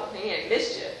trouble. You can get in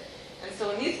mischief. And so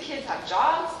when these kids have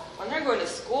jobs, when they're going to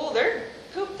school, they're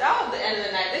pooped out at the end of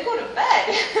the night. They go to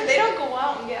bed. They don't go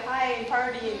out and get high and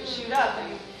party and shoot up.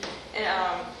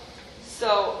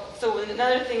 So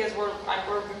another thing is we're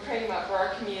praying about for our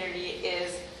community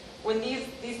is when these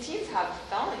teens have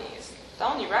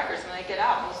felony records when they get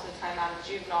out most of the time out of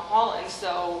juvenile hall, and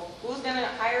so who's going to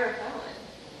hire a felon?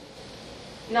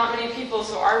 Not many people.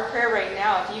 So our prayer right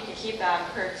now, if you can keep that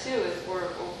in prayer too, is we're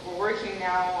working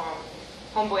now.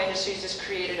 Homeboy Industries just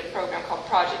created a program called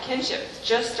Project Kinship. It's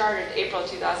just started April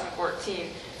 2014,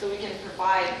 so we can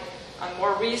provide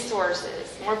more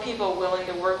resources, more people willing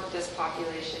to work with this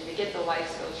population to get the life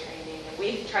skills training. And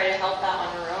we try to help that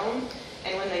on our own,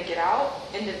 and when they get out,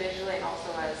 individually and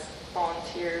also as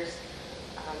volunteers,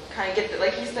 kind of get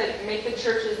like you said, make the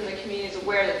churches and the communities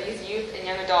aware that these youth and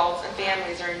young adults and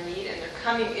families are in need, and they're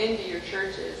coming into your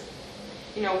churches.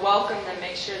 Welcome them,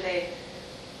 make sure they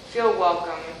feel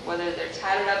welcome, whether they're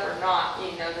tatted up or not,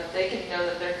 that they can know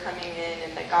that they're coming in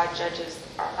and that God judges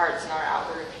our hearts and our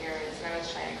outward appearance. And I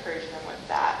was trying to encourage them with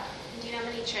that. Do you know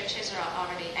how many churches are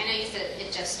already, I know you said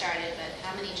it just started, but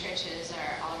how many churches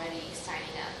are already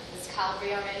signing up? Is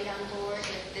Calvary already on board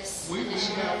with this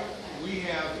initiative? We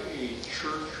have a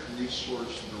church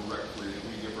resource directory that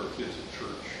we give our kids at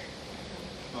church.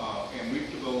 And we've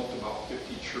developed about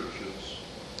 50 churches.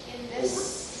 In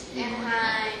this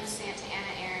Anaheim, Santa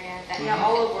Ana area?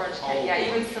 All over Orange County. Yeah,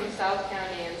 even some South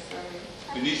County and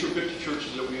some. And these are 50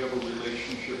 churches that we have a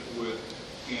relationship with,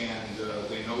 and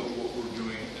they know what we're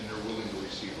doing, and they're willing to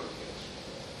receive our kids.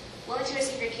 Willing to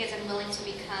receive your kids and willing to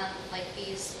become like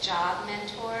these job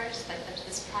mentors, like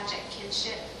this Project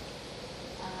Kinship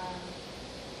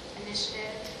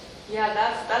initiative? Yeah,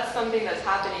 that's something that's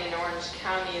happening in Orange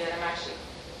County that I'm actually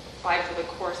applied for the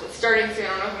course. It's starting soon. I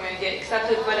don't know if I'm going to get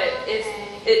accepted, but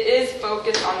it is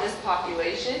focused on this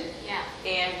population. Yeah.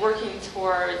 And working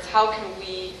towards how can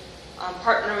we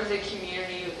partner with the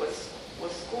community, with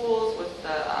schools, with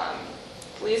the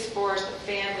police force, with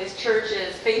families,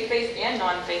 churches, faith-based and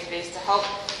non-faith-based, to help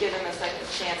give them a second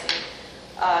chance.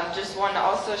 And just want to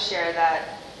also share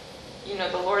that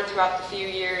the Lord throughout the few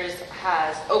years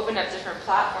has opened up different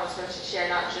platforms for us to share,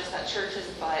 not just at churches,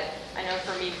 but I know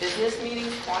for me, business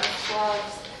meetings, Kiwanis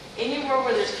clubs, anywhere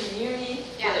where there's community,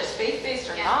 whether it's faith-based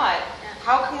or not.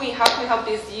 How can we help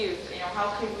these youth?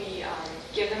 How can we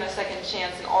give them a second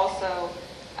chance? And also,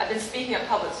 I've been speaking at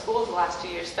public schools the last 2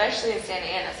 years, especially in Santa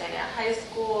Ana High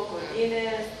School,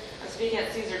 Godinez. I'm speaking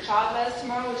at Cesar Chavez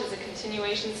tomorrow, which is a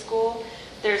continuation school.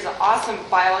 There's an awesome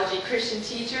biology Christian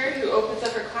teacher who opens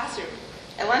up her classroom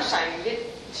at lunchtime.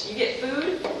 You get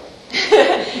food,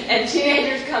 and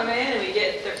teenagers come in, and we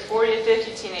get 40 to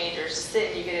 50 teenagers to sit,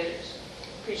 and you get to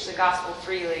preach the gospel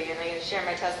freely, and I'm going to share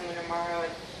my testimony tomorrow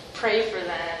and pray for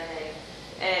them.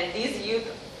 And these youth,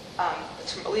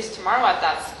 at least tomorrow at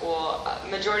that school,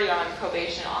 majority are on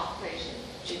probation, off probation,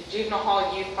 juvenile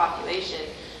hall youth population.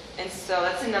 And so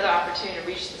that's another opportunity to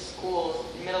reach the schools,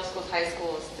 middle schools, high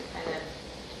schools, to kind of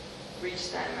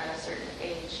reach them at a certain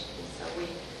age. And so we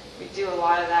do a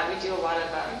lot of that. We do a lot of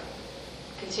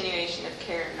continuation of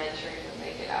care and mentoring when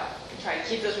they get out. We try to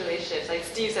keep those relationships. Like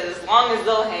Steve said, as long as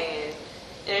they'll hang in.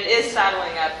 And it is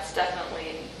saddling up. It's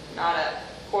definitely not a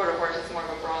quarter horse. It's more of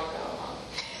a bronco.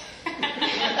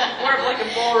 More of like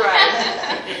a bull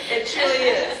ride. It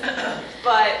truly is.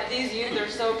 But these youth are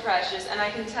so precious. And I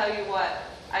can tell you what,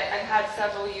 I've had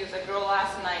several youth. A girl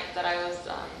last night that I was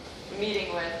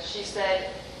meeting with, she said,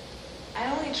 I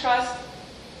only trust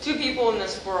 2 people in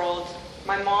this world,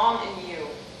 my mom and you.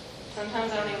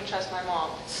 Sometimes I don't even trust my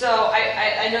mom. So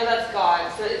I know that's God.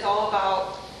 So it's all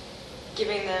about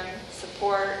giving them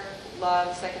support,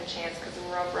 love, second chance, because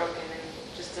we're all broken,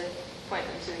 and just to point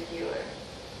them to the healer.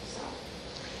 So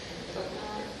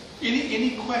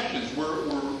Any questions?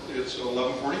 It's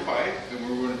 11:45, and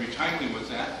we're going to be timely with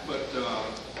that. But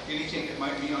anything that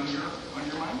might be on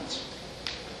your minds?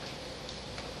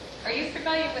 Are you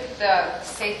familiar with the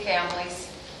Safe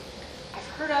Families? I've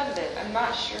heard of it. I'm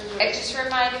not sure. It just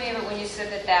reminded me of it when you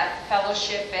said that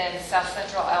fellowship in South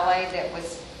Central LA that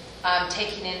was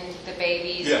taking in the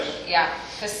babies. Yes. Yeah.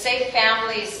 Because Safe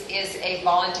Families is a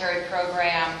voluntary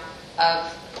program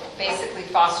of basically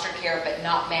foster care, but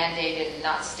not mandated and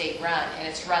not state run. And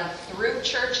it's run through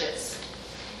churches.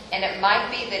 And it might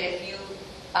be that if you,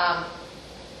 and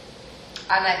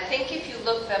I think if you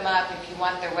look them up, if you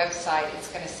want their website, it's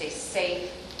going to say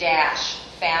Safe-Families,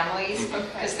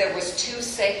 because there was 2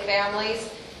 Safe Families.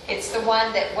 It's the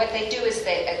one that what they do is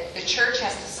the church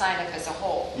has to sign up as a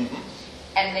whole.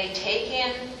 And they take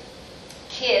in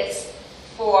kids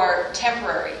for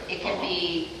temporary. It can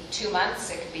be 2 months,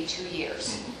 it could be 2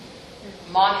 years.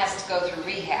 Mom has to go through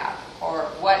rehab or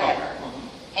whatever.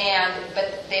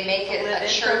 But they make it a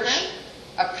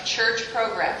church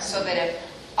program, so that if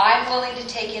I'm willing to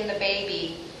take in the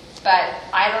baby, but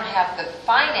I don't have the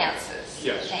finances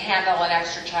to handle an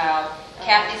extra child,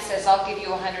 Kathy says, I'll give you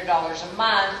 $100 a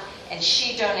month, and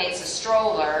she donates a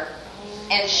stroller,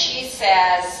 and she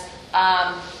says,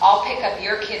 I'll pick up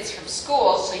your kids from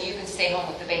school so you can stay home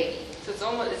with the baby. So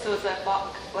it's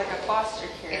like a foster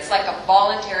care. It's like a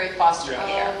voluntary foster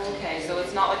care. Oh, okay, so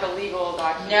it's not like a legal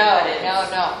document.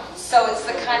 No. So it's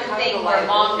the kind of thing where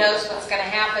mom knows what's going to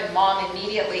happen. Mom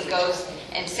immediately goes,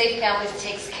 and Safe Families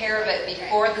takes care of it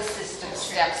before the system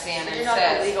steps in and You're not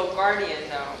says. the legal guardian,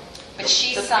 though. But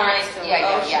she The signs. parent still-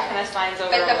 Yeah. She kind of signs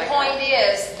over. But the like point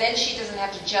is, then she doesn't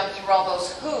have to jump through all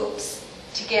those hoops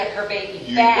to get her baby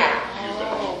You back. bet. You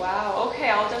bet. Oh wow. Okay,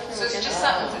 I'll definitely. So it's look just into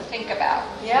something to think about.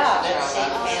 Yeah.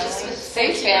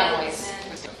 Safe Families.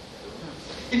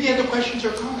 Any other questions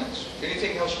or comments?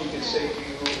 Anything else we can say to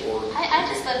you? Or I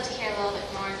just love to hear a little bit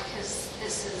more, because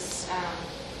this is, so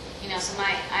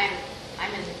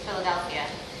I'm in Philadelphia,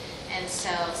 and so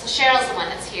Cheryl's the one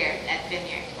that's here at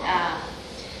Vineyard.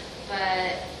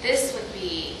 But this would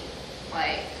be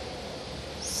like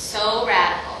so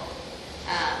radical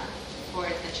for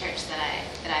the church that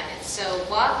I'm in. So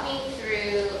walk me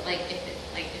through,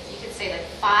 if you could say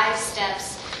 5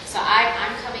 steps. So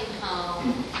I'm coming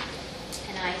home,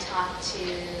 and I talk to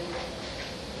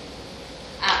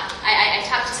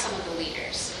some of the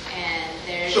leaders, and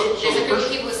there's So a the group first-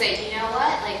 of people who say, you know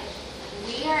what,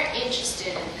 we are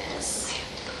interested in this.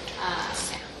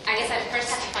 I guess I first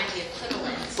have to find the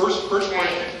equivalent. First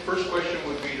Right. question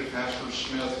would be to Pastor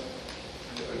Smith.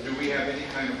 Do we have any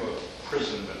kind of a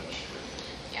prison ministry?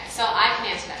 Yeah, so I can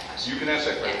answer that question. You can ask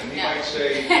that question. Yeah, He no.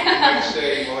 might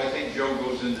say, well, I think Joe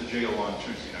goes into jail on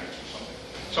Tuesday nights or something.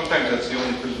 Sometimes that's the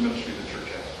only prison ministry the church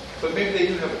has. But maybe they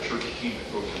do have a church team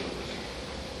that goes into prison.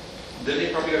 Then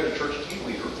they probably have a church team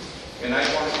leader, and I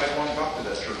want to talk to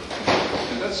that church team leader,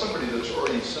 because that's somebody that's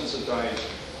already sensitized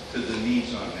to the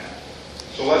needs on that.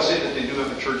 So let's say that they do have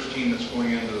a church team that's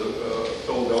going into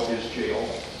Philadelphia's jail.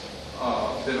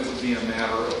 Then it would be a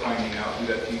matter of finding out who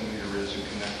that team leader is and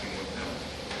connecting with them.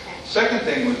 Okay. Second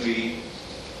thing would be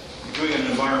doing an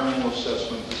environmental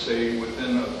assessment to say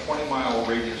within a 20-mile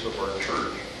radius of our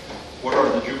church, what are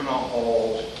the juvenile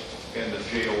halls and the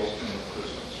jails and the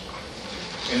prisons?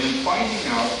 And in finding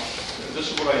out,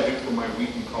 this is what I do for my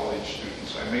Wheaton College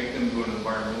students. I make them do an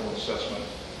environmental assessment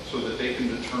so that they can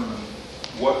determine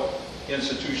what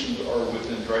institutions are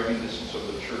within driving distance of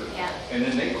the church. Yeah. And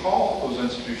then they call those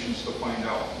institutions to find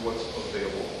out what's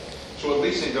available. So at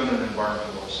least they've done an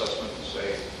environmental assessment to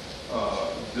say,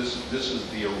 this is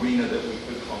the arena that we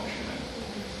could function in.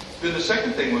 Then the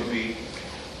second thing would be,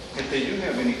 if they do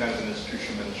have any kind of an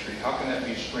institution ministry, how can that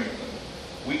be strengthened?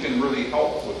 We can really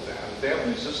help with that. If they have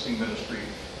an existing ministry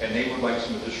and they would like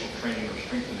some additional training or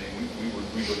strengthening,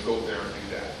 we would go there and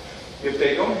do that. If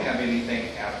they don't have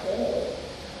anything at all,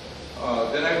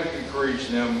 then I would encourage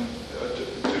them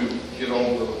to get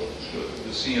all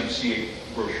the CMC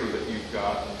brochure that you've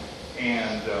got,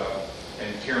 and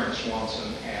Karen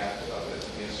Swanson at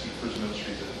the Institute for Prison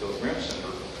Ministries at the Bill Graham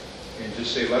Center, and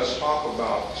just say, let's talk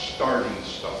about starting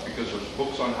stuff, because there's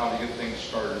books on how to get things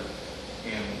started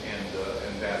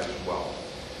and that as well.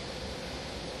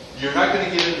 You're not going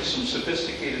to get into some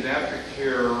sophisticated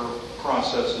aftercare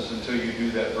processes until you do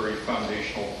that very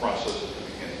foundational process at the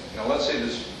beginning. Now let's say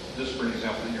this for an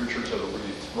example, that your church has a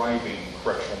really thriving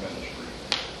correctional ministry.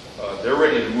 They're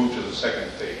ready to move to the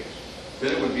second phase.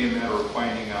 Then it would be a matter of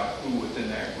finding out who within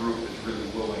that group is really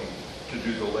willing to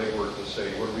do the legwork to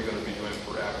say, what are we going to be doing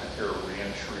for aftercare,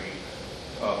 reentry,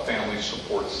 family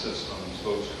support systems,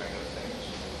 those kind of things.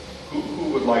 Who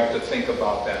would like to think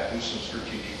about that, do some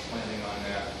strategic planning on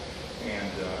that,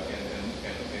 and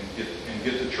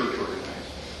get the church organized.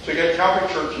 So you got Calvary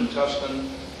Church in Tustin,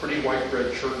 pretty white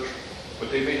bread church,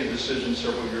 but they made a decision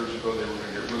several years ago they were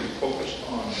going to get really focused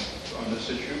on this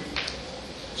issue.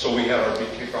 So we had our big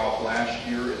kickoff last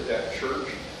year at that church.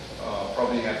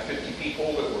 Probably had 50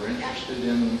 people that were interested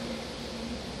in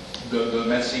the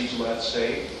message, let's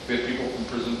say. We had people from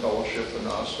Prison Fellowship and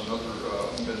us and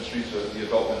other ministries, the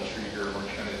adult ministry here in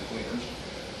Orange County, the Cleaners.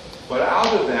 But out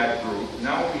of that group,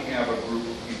 now we have a group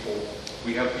of people.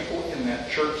 We have people in that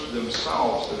church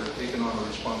themselves that are taking on the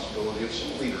responsibility of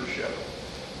some leadership.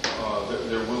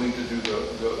 They're willing to do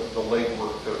the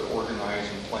legwork to organize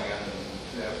and plan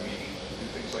and have meetings and do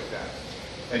things like that.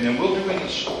 And then we'll do any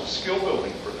skill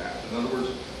building for that. In other words,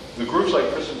 the groups like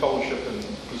Prison Fellowship and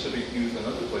Pacific Youth and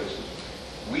other places,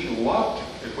 we love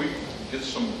to, if we get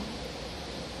some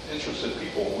interested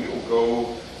people, we will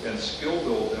go and skill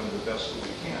build them the best that we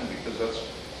can, because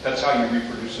that's how you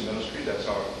reproduce a ministry, that's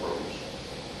how it grows.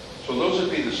 So those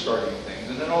would be the starting things.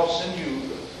 And then I'll send you,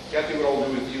 Kathy, what I'll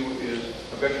do with you is,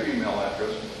 I've got your email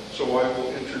address, so I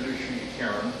will introduce you to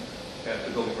Karen at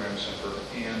the Billy Graham Center,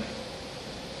 and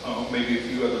maybe a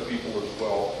few other people as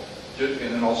well. And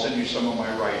then I'll send you some of my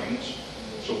writings.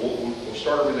 So we'll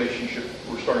start a relationship.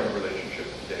 We're starting a relationship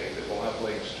today that will have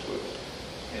legs to it.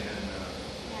 And then,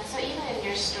 yeah. So even in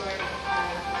your story,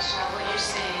 Michelle, what you're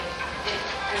saying,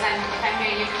 if I'm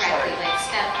hearing you correctly, like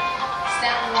step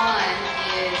one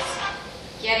is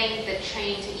getting the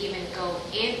training to even go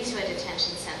into a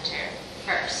detention center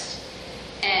first.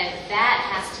 And that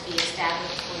has to be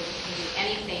established before you can do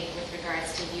anything with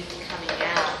regards to youth coming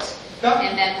out.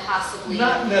 And then possibly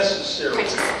not necessarily.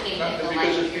 Participating in the because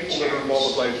life there's of your people that are church. involved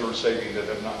with lives we're saving that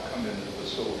have not come into the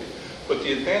facility. But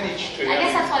the advantage to I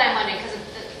guess that's what I'm wondering, because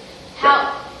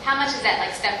how much is that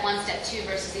like step one, step two,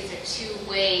 versus these are two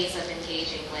ways of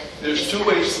engaging with. There's two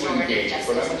ways to engage,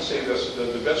 but I'm going to say this: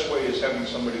 the best way is having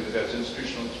somebody that has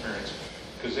institutional experience,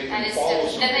 because they can follow.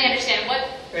 Then they understand what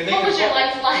was your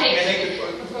life like. And they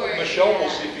before, Michelle will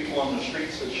see people on the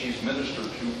streets that she's ministered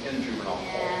to in juvenile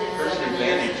hall. There's an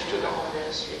advantage to that.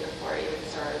 Ministry before I even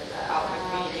started out in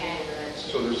the community.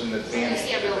 So there's an So you advantage.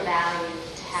 see a real value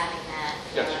to having that.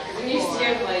 Yes. When you see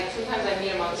them, like, sometimes I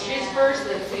meet them on the streets first,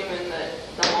 then see them in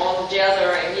the halls of jail,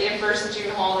 or I meet them first in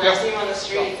juvenile hall, then I see them on the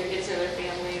streets and get to know their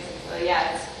families. And so,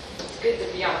 yeah, it's good to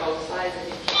be on both sides if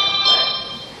you can.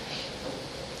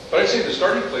 But I'd say the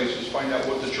starting place is find out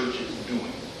what the church is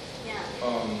doing, Yeah.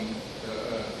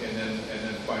 and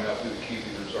then find out who the key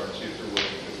leaders are and see if they're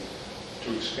willing to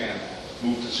expand that,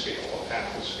 move to scale, or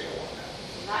path to scale on that.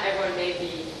 Not everyone may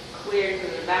be cleared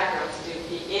from their backgrounds to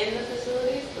be in the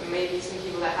facilities, but maybe some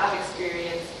people that have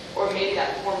experience, or maybe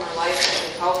that former life that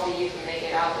can help the youth when they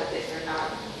get out, that they're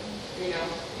not,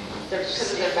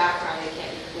 because of their background, they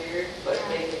can't be cleared, but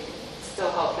they can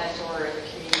still help mentor in the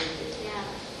community Yeah.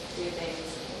 do things.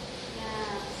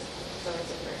 Yeah. So it's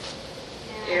different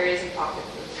Yeah. areas and pockets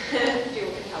of people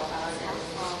can help out. That's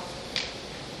helpful.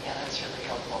 Yeah, that's really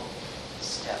helpful.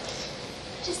 Steps.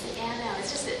 It's just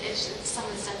some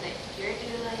of the stuff that you're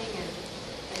doing, and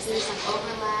is there some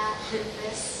overlap with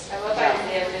this? I love that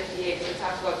Isaiah 58 because it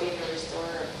talks about being a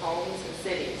restorer of homes and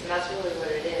cities, and that's really what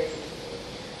it is.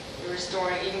 You're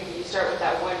restoring, even if you start with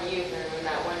that one youth, and when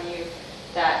that one youth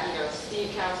that, Steve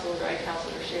counseled, or I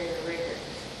counseled, or Sherry or Rick, or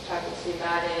talking to Steve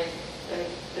Madden, then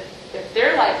if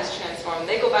their life is transformed,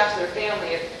 they go back to their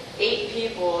family. If 8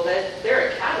 people, that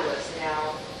they're a catalyst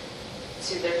now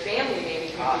to their family,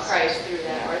 maybe come to Christ through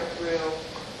that, or through,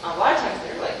 a lot of times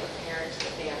they're like the parent to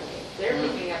the family. They're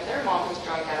looking at their mom who's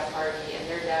drunk at a party, and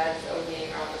their dad's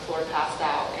ODing on the floor passed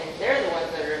out, and they're the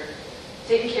ones that are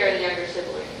taking care of the younger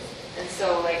siblings. And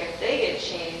so, like, if they get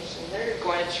changed, and they're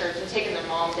going to church, and taking their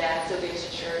mom, dad, siblings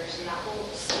to church, and that whole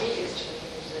street is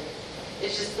changed, and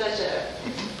it's just such a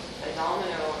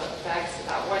domino effect.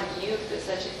 That one youth is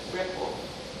such a ripple.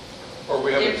 Or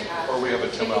we have Impact.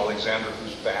 a Tim Alexander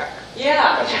who's back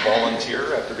Yeah. as a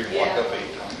volunteer after being locked up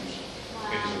 8 times.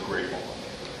 Wow. He's a great volunteer.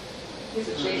 He's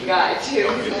a big guy, too.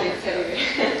 He's a big heavy.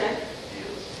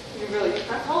 He's really,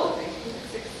 how tall is he?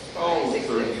 He's 6'6".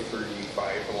 30,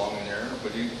 35 along in there,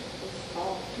 but he's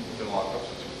tall. been locked up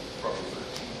since he was probably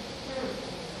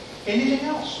 13. Anything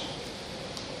else?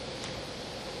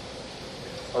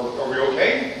 Are we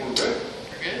okay? We're good?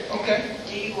 We're good. Okay.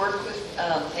 Do you work with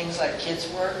things like kids'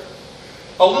 work?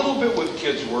 A little bit with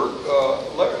kids' work.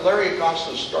 Larry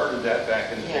Acosta started that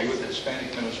back in the day Yes. with the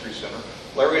Hispanic Ministry Center.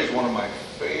 Larry is one of my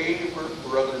favorite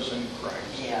brothers in Christ.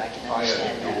 Yeah, I can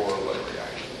understand adore Larry,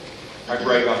 actually. I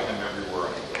brag on him everywhere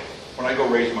I go. When I go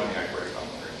raise money, I brag on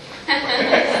Larry.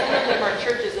 Some of them are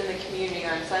churches in the community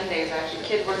on Sundays, actually.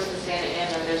 Kid works in Santa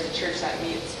Ana. There's a church that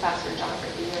meets. Pastor John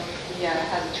Cardillo, he has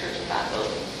a church in that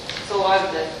building. So a lot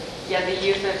of the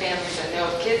youth and families that know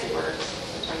of Kids Works,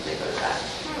 sometimes they go to that.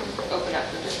 Open up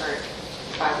for different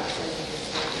Bible studies.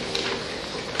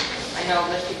 I know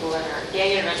there's people in our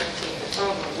gang intervention team that some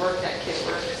of them work at Kids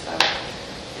Works in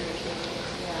the community.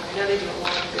 Yeah, I know they do a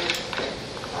lot of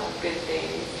good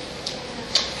things.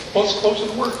 Well, let's close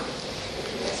in word.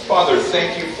 Father,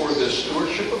 thank you for the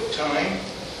stewardship of time,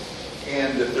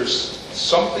 and if there's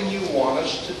something you want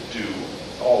us to do,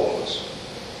 all of us,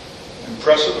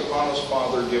 impress it upon us,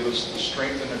 Father. Give us the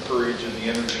strength and the courage and the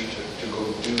energy to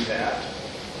go do that.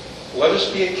 Let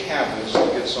us be a catalyst to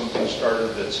get something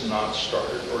started that's not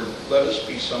started, or let us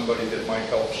be somebody that might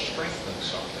help strengthen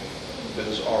something that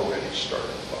is already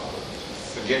started,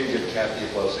 Father. Again, give Kathy a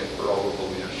blessing for all of the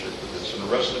leadership of this, and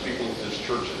the rest of the people of this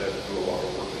church that have to do a lot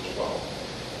of work as well.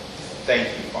 Thank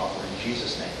you, Father, in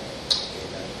Jesus' name.